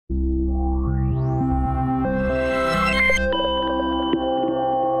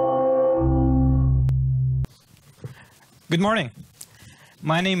Good morning.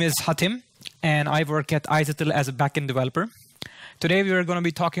 My name is Hatim, and I work at iZettle as a backend developer. Today, we are going to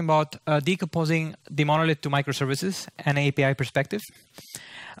be talking about decomposing the monolith to microservices and API perspective.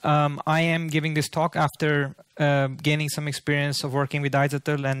 I am giving this talk after gaining some experience of working with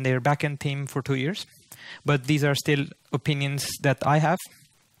iZettle and their backend team for 2 years. But these are still opinions that I have.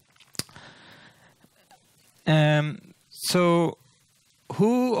 So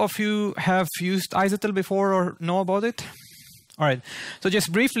who of you have used iZettle before or know about it? All right. So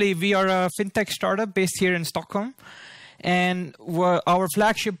just briefly, we are a fintech startup based here in Stockholm. And our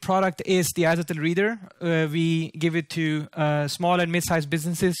flagship product is the iZettle Reader. We give it to small and mid-sized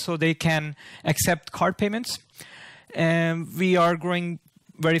businesses so they can accept card payments. We are growing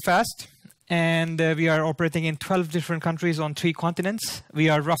very fast. And we are operating in 12 different countries on 3 continents. We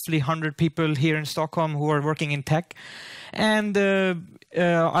are roughly 100 people here in Stockholm who are working in tech. And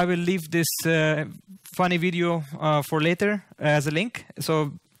I will leave this funny video for later as a link.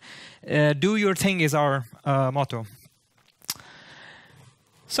 So do your thing is our motto.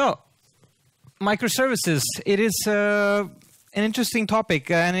 So microservices, it is an interesting topic.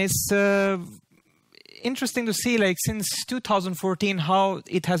 And it's interesting to see, like, since 2014, how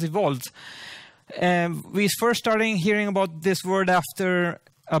it has evolved. We first started hearing about this word after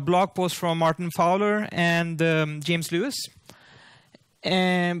a blog post from Martin Fowler and James Lewis.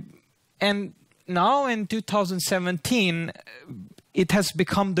 And now in 2017, it has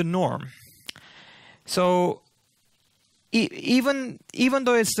become the norm. So even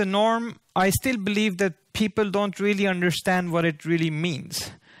though it's the norm, I still believe that people don't really understand what it really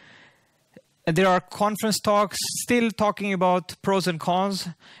means. There are conference talks still talking about pros and cons,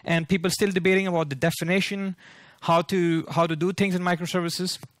 and people still debating about the definition, how to do things in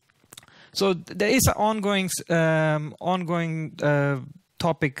microservices. So there is an ongoing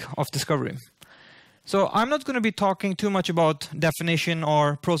topic of discovery. So I'm not going to be talking too much about definition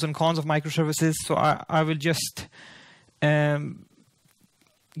or pros and cons of microservices. So I will just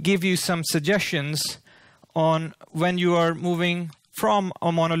give you some suggestions on when you are moving from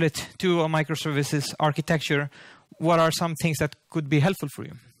a monolith to a microservices architecture, what are some things that could be helpful for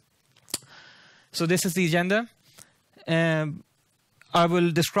you? So this is the agenda. I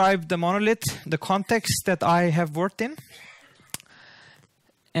will describe the monolith, the context that I have worked in.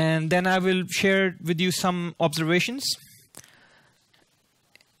 And then I will share with you some observations.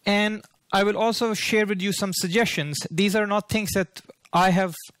 And I will also share with you some suggestions. These are not things that I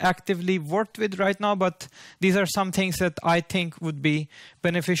have actively worked with right now, but these are some things that I think would be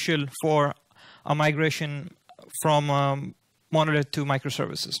beneficial for a migration from monolith to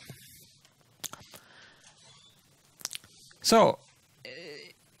microservices. So,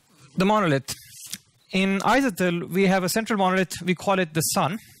 the monolith. In iZettle, we have a central monolith. We call it the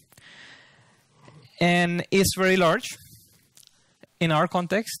sun. And it's very large in our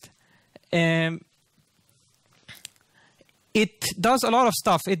context. It does a lot of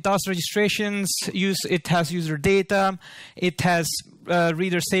stuff. It does registrations, it has user data, it has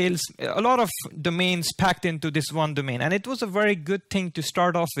reader sales, a lot of domains packed into this one domain. And it was a very good thing to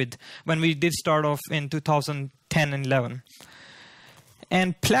start off with when we did start off in 2010 and 11.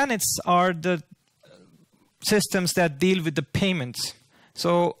 And planets are the systems that deal with the payments.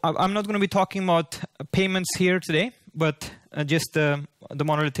 So I'm not going to be talking about payments here today, but just the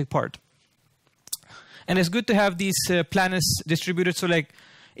monolithic part. And it's good to have these planets distributed. So, like,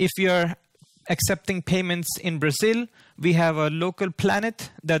 if you're accepting payments in Brazil, we have a local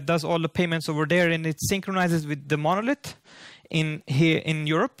planet that does all the payments over there, and it synchronizes with the monolith here in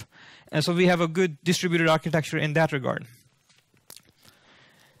Europe. And so we have a good distributed architecture in that regard.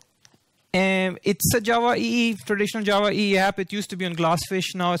 It's a Java EE, traditional Java EE app. It used to be on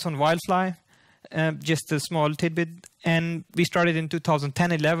Glassfish. Now it's on Wildfly. Just a small tidbit. And we started in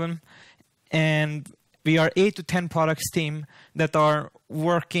 2010-11. And we are 8 to 10 products team that are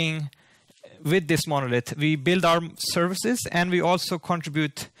working with this monolith. We build our services, and we also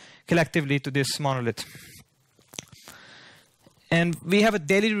contribute collectively to this monolith. And we have a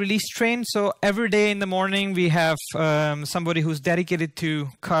daily release train. So every day in the morning, we have somebody who's dedicated to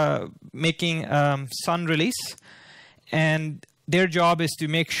making Sun release. And their job is to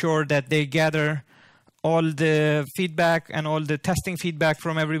make sure that they gather all the feedback and all the testing feedback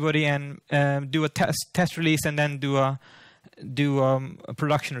from everybody, and do a test release, and then do a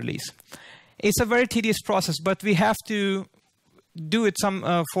production release. It's a very tedious process, but we have to do it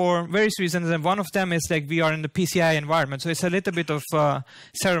for various reasons, and one of them is, like, we are in the PCI environment, so it's a little bit of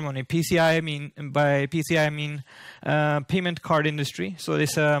ceremony. By PCI I mean payment card industry, so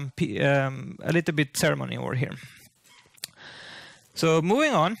it's a little bit ceremony over here. So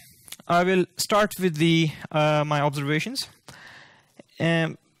moving on. I will start with my observations.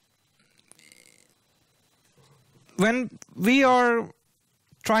 When we are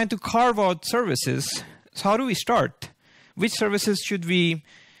trying to carve out services, so how do we start? Which services should we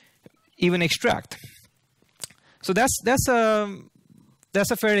even extract? So that's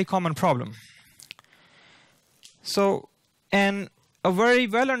a fairly common problem. So, and a very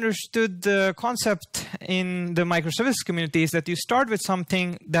well understood concept in the microservices community is that you start with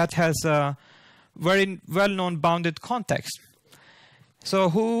something that has a very well-known bounded context. So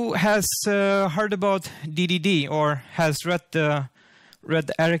who has heard about DDD or has read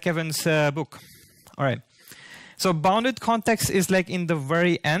Eric Evans' book? All right. So bounded context is like in the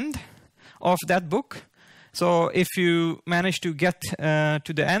very end of that book. So if you manage to get to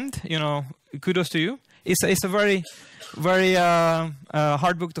the end, kudos to you. It's a very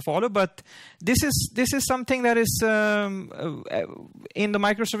hard book to follow, but this is something that is in the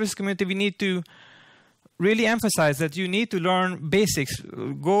microservices community. We need to really emphasize that you need to learn basics.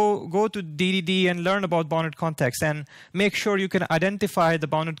 Go to DDD and learn about bounded context, and make sure you can identify the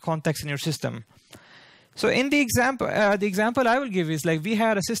bounded context in your system. So in the example I will give is like we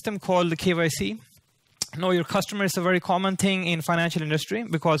had a system called the KYC. Know your customer is a very common thing in financial industry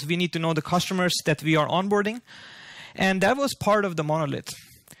because we need to know the customers that we are onboarding. And that was part of the monolith.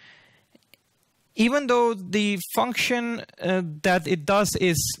 Even though the function that it does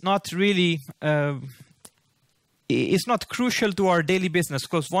is not really, it's not crucial to our daily business,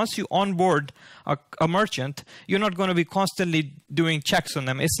 because once you onboard a merchant, you're not going to be constantly doing checks on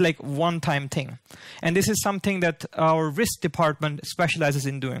them. It's like a one-time thing. And this is something that our risk department specializes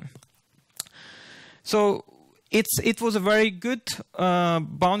in doing. So it was a very good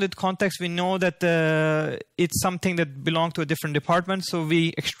bounded context. We know that it's something that belonged to a different department, so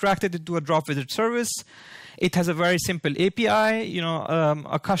we extracted it to a drop wizard service. It has a very simple API.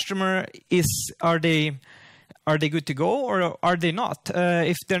 A customer are they good to go or are they not?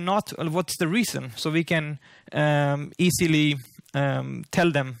 If they're not, what's the reason? So we can easily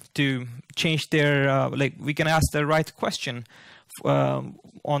tell them to change their we can ask the right question on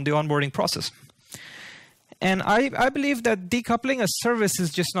the onboarding process. And I believe that decoupling a service is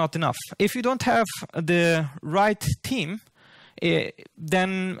just not enough. If you don't have the right team,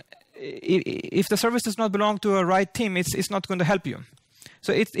 then if the service does not belong to a right team, it's not going to help you.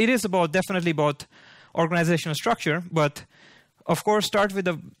 So it is definitely about organizational structure, but of course start with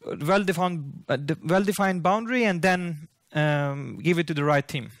a well-defined boundary and then give it to the right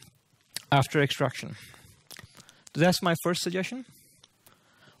team after extraction. So that's my first suggestion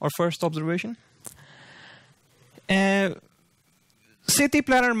or first observation. City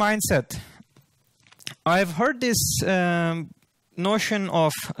planner mindset. I've heard this notion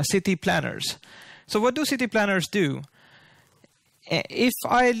of city planners. So what do city planners do? If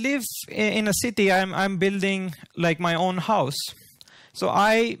I live in a city, I'm building like my own house. So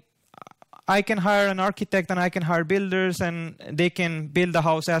I can hire an architect and I can hire builders and they can build a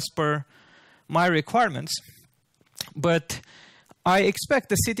house as per my requirements. But I expect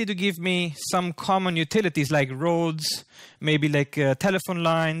the city to give me some common utilities like roads, maybe like telephone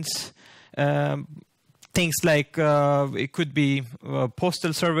lines, things like it could be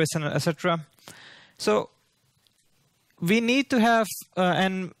postal service and etc. So we need to have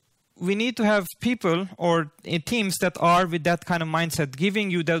people or teams that are with that kind of mindset,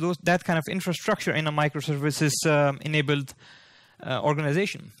 giving you that kind of infrastructure in a microservices enabled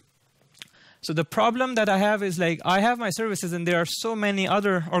organization. So the problem that I have is like I have my services and there are so many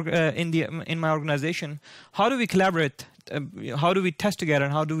other in my organization. How do we collaborate? How do we test together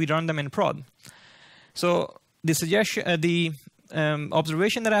and how do we run them in prod? So the suggestion,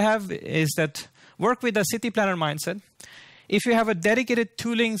 observation that I have is that work with a city planner mindset. If you have a dedicated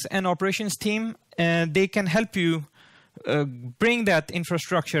toolings and operations team, they can help you bring that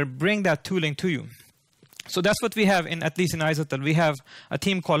infrastructure, bring that tooling to you. So that's what we have at least in iZettle. We have a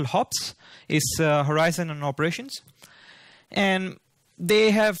team called Hops, it's Horizon and Operations. And they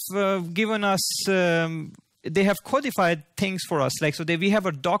have given us, they have codified things for us. We have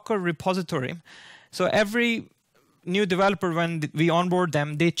a Docker repository. So every new developer, when we onboard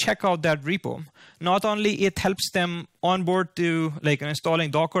them, they check out that repo. Not only it helps them onboard to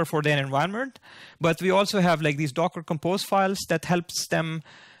installing Docker for their environment, but we also have these Docker compose files that helps them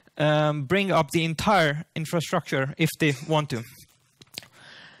bring up the entire infrastructure if they want to.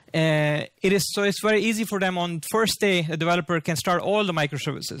 It's very easy for them on first day, a developer can start all the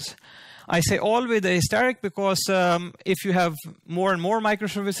microservices. I say all with a hysteric because if you have more and more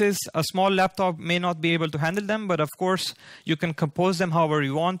microservices, a small laptop may not be able to handle them, but of course you can compose them however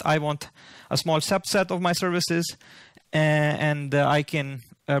you want. I want a small subset of my services and I can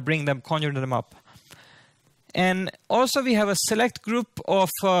conjure them up. And also we have a select group of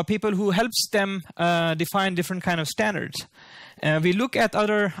people who helps them define different kind of standards. We look at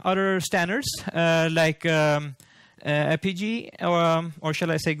other standards like APG or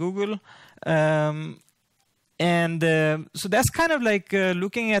shall I say Google. So that's kind of like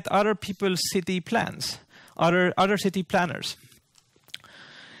looking at other people's city plans, other city planners.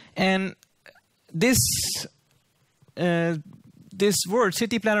 And this word,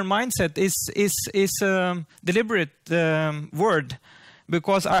 city planner mindset, is a deliberate word,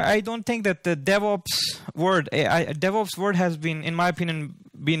 because I don't think that the DevOps word has been, in my opinion,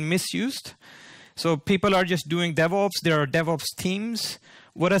 been misused. So people are just doing DevOps. There are DevOps teams.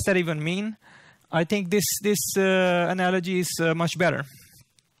 What does that even mean? I think this analogy is much better.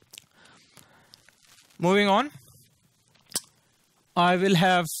 Moving on, I will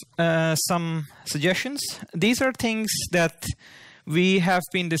have some suggestions. These are things that we have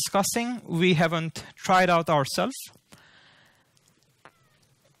been discussing. We haven't tried out ourselves.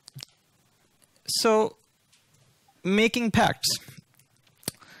 So, making pacts.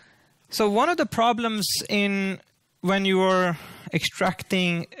 So one of the problems when you are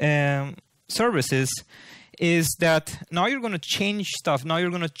extracting services is that now you're going to change stuff. Now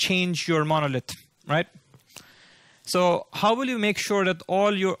you're going to change your monolith, right? So how will you make sure that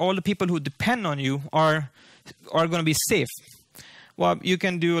all the people who depend on you are going to be safe? Well, you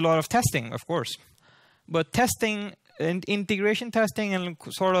can do a lot of testing, of course, but testing and integration testing and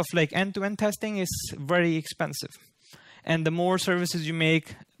sort of like end-to-end testing is very expensive. And the more services you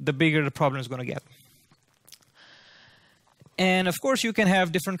make, the bigger the problem is going to get. And of course, you can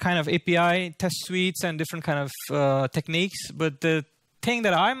have different kind of API test suites and different kind of techniques. But the thing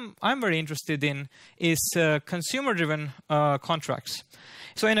that I'm very interested in is consumer-driven contracts.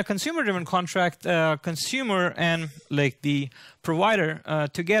 So in a consumer-driven contract, consumer and like the provider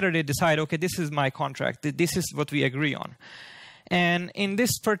together, they decide, okay, this is my contract. This is what we agree on. And in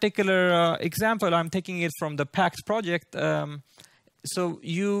this particular example, I'm taking it from the Pact project. So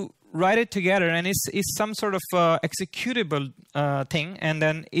you write it together, and it's some sort of executable thing, and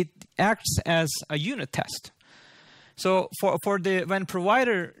then it acts as a unit test. So when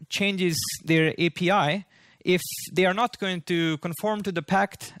provider changes their API, if they are not going to conform to the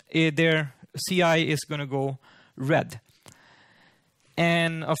Pact, their CI is going to go red.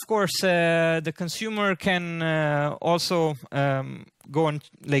 And of course, the consumer can also go and,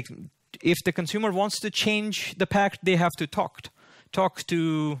 like, if the consumer wants to change the Pact, they have to talk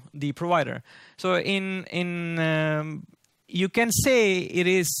to the provider. So you can say it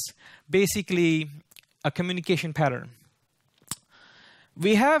is basically a communication pattern.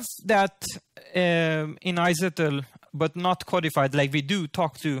 We have that in iZettle, but not codified. Like, we do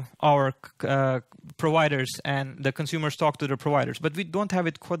talk to our providers, and the consumers talk to the providers, but we don't have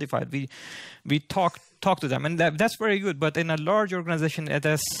it codified. We talk to them, and that's very good. But in a large organization, it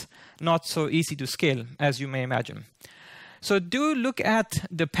is not so easy to scale, as you may imagine. So do look at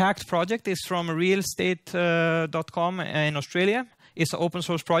the Pact project. It's from realestate.com in Australia. It's an open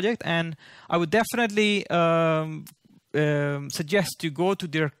source project, and I would definitely suggest to go to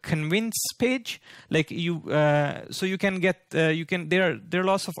their convince page. Like so you can get there are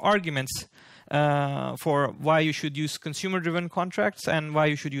lots of arguments for why you should use consumer-driven contracts and why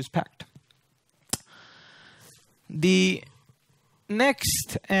you should use Pact. The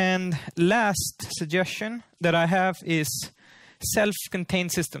next and last suggestion that I have is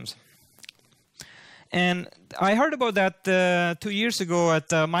self-contained systems. And I heard about that 2 years ago at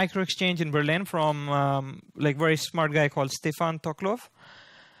a micro exchange in Berlin from like very smart guy called Stefan Toklov.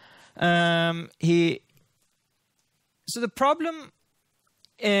 So the problem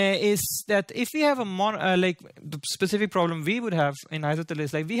is that if we have a like the specific problem we would have in iZettle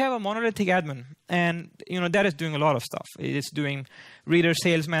is like we have a monolithic admin, and that is doing a lot of stuff. It is doing reader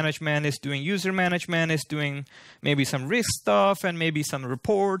sales management, it's doing user management, it's doing maybe some risk stuff and maybe some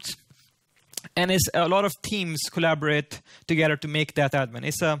reports. And it's a lot of teams collaborate together to make that admin.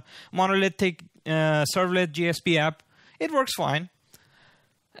 It's a monolithic servlet GSP app. It works fine.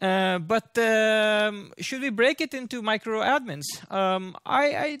 But should we break it into micro admins?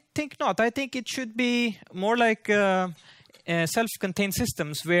 I think not. I think it should be more like self-contained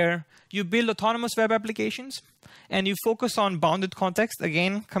systems where you build autonomous web applications and you focus on bounded context.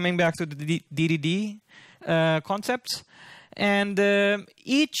 Again, coming back to the DDD concepts. And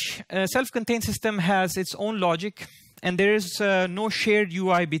each self-contained system has its own logic, and there is no shared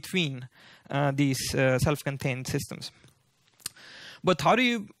UI between these self-contained systems. But how do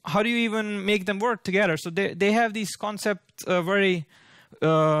you even make them work together? So they have these concepts, very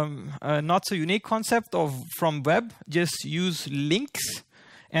not so unique concept of from web. Just use links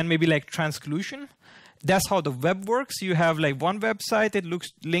and maybe like transclusion. That's how the web works. You have like one website, it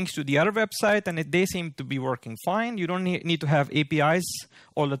links to the other website, and they seem to be working fine. You don't need to have APIs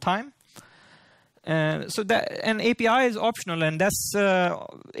all the time. So that an API is optional, and that's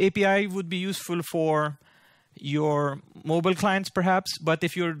API would be useful for your mobile clients perhaps, but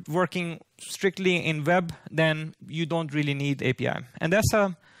if you're working strictly in web, then you don't really need API. And that's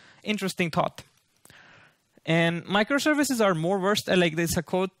an interesting thought. And microservices are more versatile. Like there's a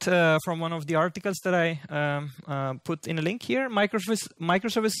quote from one of the articles that I put in a link here.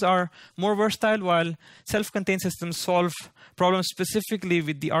 Microservices are more versatile, while self-contained systems solve problems specifically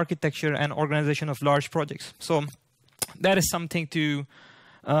with the architecture and organization of large projects. So that is something to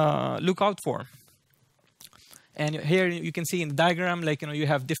look out for. And here you can see in the diagram, like, you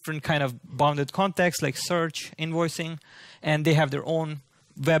have different kind of bounded contexts, like search, invoicing, and they have their own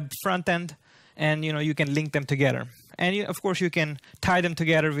web front end, and you can link them together. And of course, you can tie them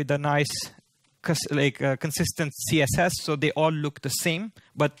together with a nice, consistent CSS, so they all look the same,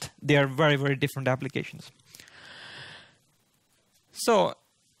 but they are very, very different applications. So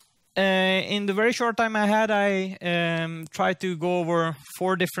in the very short time I had, I tried to go over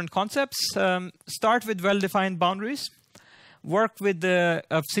 4 different concepts. Start with well-defined boundaries. Work with the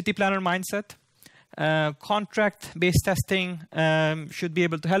city planner mindset. Contract-based testing should be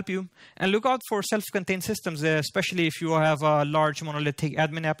able to help you. And look out for self-contained systems, especially if you have a large monolithic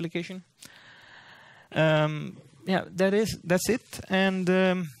admin application. Yeah, that's it. And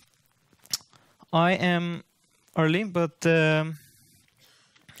I am early, but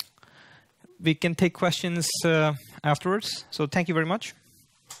we can take questions afterwards. So thank you very much.